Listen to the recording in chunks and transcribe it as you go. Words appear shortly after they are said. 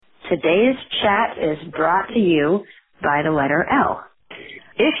Today's chat is brought to you by the letter L.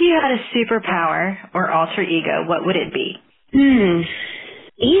 If you had a superpower or alter ego, what would it be?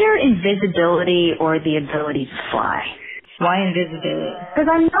 Either invisibility or the ability to fly. Why invisibility? Because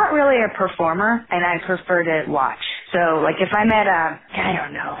I'm not really a performer, and I prefer to watch. So, like, if I'm at I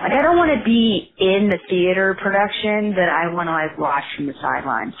don't know. Like, I don't want to be in the theater production, but I want to, like, watch from the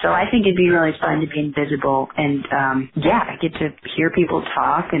sidelines. So I think it'd be really fun to be invisible. And, I get to hear people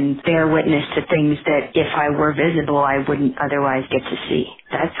talk and bear witness to things that if I were visible, I wouldn't otherwise get to see.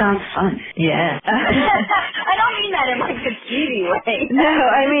 That sounds fun. Yeah. I don't mean that in, like, a cheesy way. No,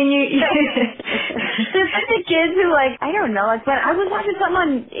 I mean, There's the kids who, like, I don't know, like, but I was watching something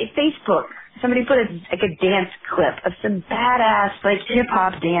on Facebook. Somebody put a dance clip of some badass, like,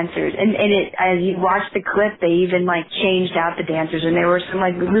 hip-hop dancers. And as you watch the clip, they even, like, changed out the dancers, and there were some,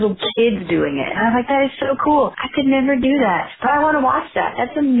 like, little kids doing it. And I was like, that is so cool. I could never do that. But I want to watch that.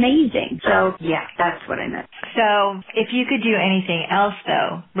 That's amazing. So, yeah, that's what I meant. So, if you could do anything else,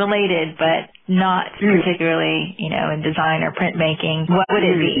 though, related, but not particularly, in design or printmaking, what would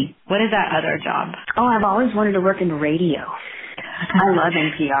it be? What is that other job? Oh, I've always wanted to work in radio. I love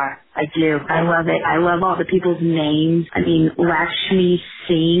NPR. I do. I love it. I love all the people's names. I mean, Lakshmi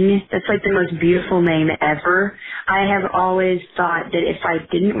Singh, that's like the most beautiful name ever. I have always thought that if I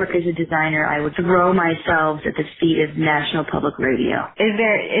didn't work as a designer, I would throw myself at the feet of National Public Radio. Is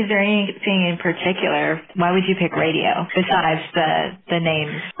there anything in particular? Why would you pick radio besides the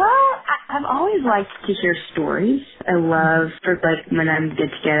names? Well, I've always liked to hear stories. I love, when I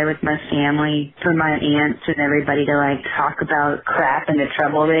get together with my family, for my aunts and everybody to, like, talk about crap and the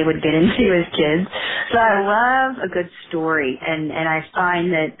trouble they would get into as kids. So I love a good story, and I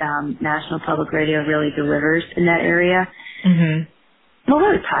find that National Public Radio really delivers in that area. Mm-hmm. Well,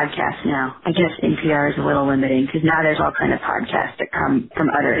 we're podcasts now. I guess NPR is a little limiting because now there's all kind of podcasts that come from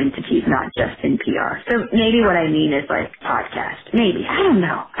other entities, not just NPR. So maybe what I mean is like podcast. Maybe. I don't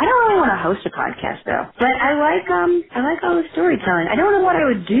know. I don't really want to host a podcast though. But I like all the storytelling. I don't know what I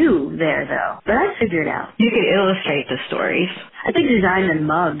would do there though, but I'd figure it out. You could illustrate the stories. I could design the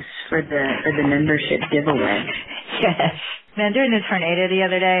mugs for the membership giveaway. Yes. Man, during the tornado the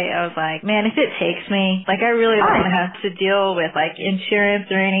other day, I was like, man, if it takes me, like, I really don't have to deal with, like, insurance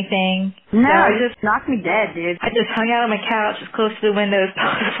or anything. No, so it just knocked me dead, dude. I just hung out on my couch as close to the window as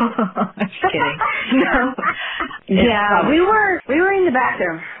possible. I'm just kidding. No. Yeah, we were in the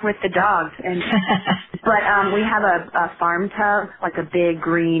bathroom with the dogs, but we have a farm tub, like a big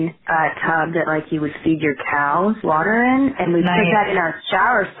green tub that, like, you would feed your cows water in, and we put that in our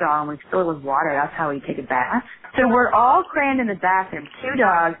shower stall, and we fill it with water. That's how we take a bath. So we're all crammed in the bathroom, 2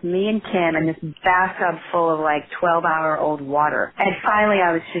 dogs, me and Kim, and this bathtub full of like 12-hour-old water. And finally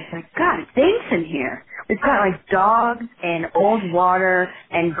I was just like, God, it stinks in here. We've got like dogs and old water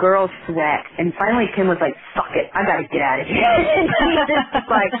and girl sweat. And finally Kim was like, fuck it, I gotta get out of here. And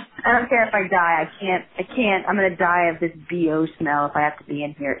just like, I don't care if I die, I can't, I'm gonna die of this BO smell if I have to be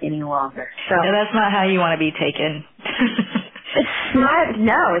in here any longer. So no, that's not how you want to be taken. It's not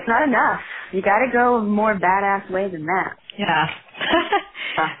enough. You gotta go a more badass way than that. Yeah.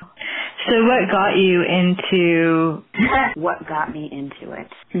 So what got you into... What got me into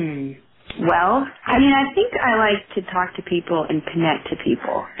it? Well, I mean, I think I like to talk to people and connect to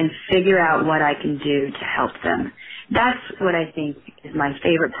people and figure out what I can do to help them. That's what I think is my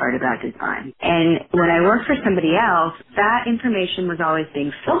favorite part about design. And when I worked for somebody else, that information was always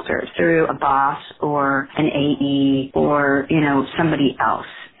being filtered through a boss or an AE or, somebody else.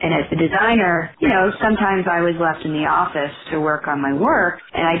 And as a designer, sometimes I was left in the office to work on my work,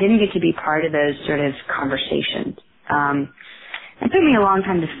 and I didn't get to be part of those sort of conversations. It took me a long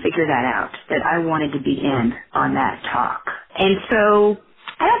time to figure that out, that I wanted to be in on that talk. And so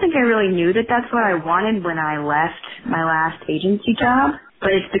I don't think I really knew that that's what I wanted when I left my last agency job, but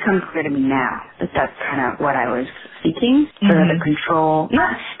it's become clear to me now that that's kind of what I was seeking. Sort of the control.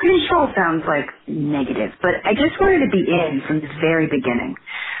 Control sounds like negative, but I just wanted to be in from the very beginning.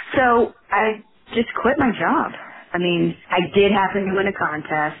 So I just quit my job. I mean, I did happen to win a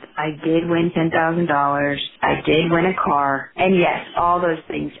contest. I did win $10,000. I did win a car. And yes, all those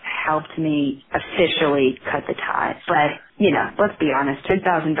things helped me officially cut the ties. But, let's be honest,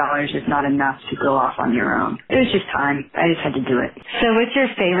 $10,000 is not enough to go off on your own. It was just time. I just had to do it. So what's your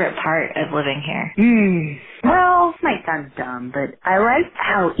favorite part of living here? Well, it might sound dumb, but I like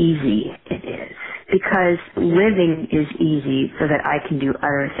how easy it is. Because living is easy so that I can do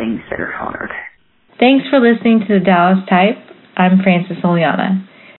other things that are hard. Thanks for listening to the Dallas Type. I'm Frances Oliana.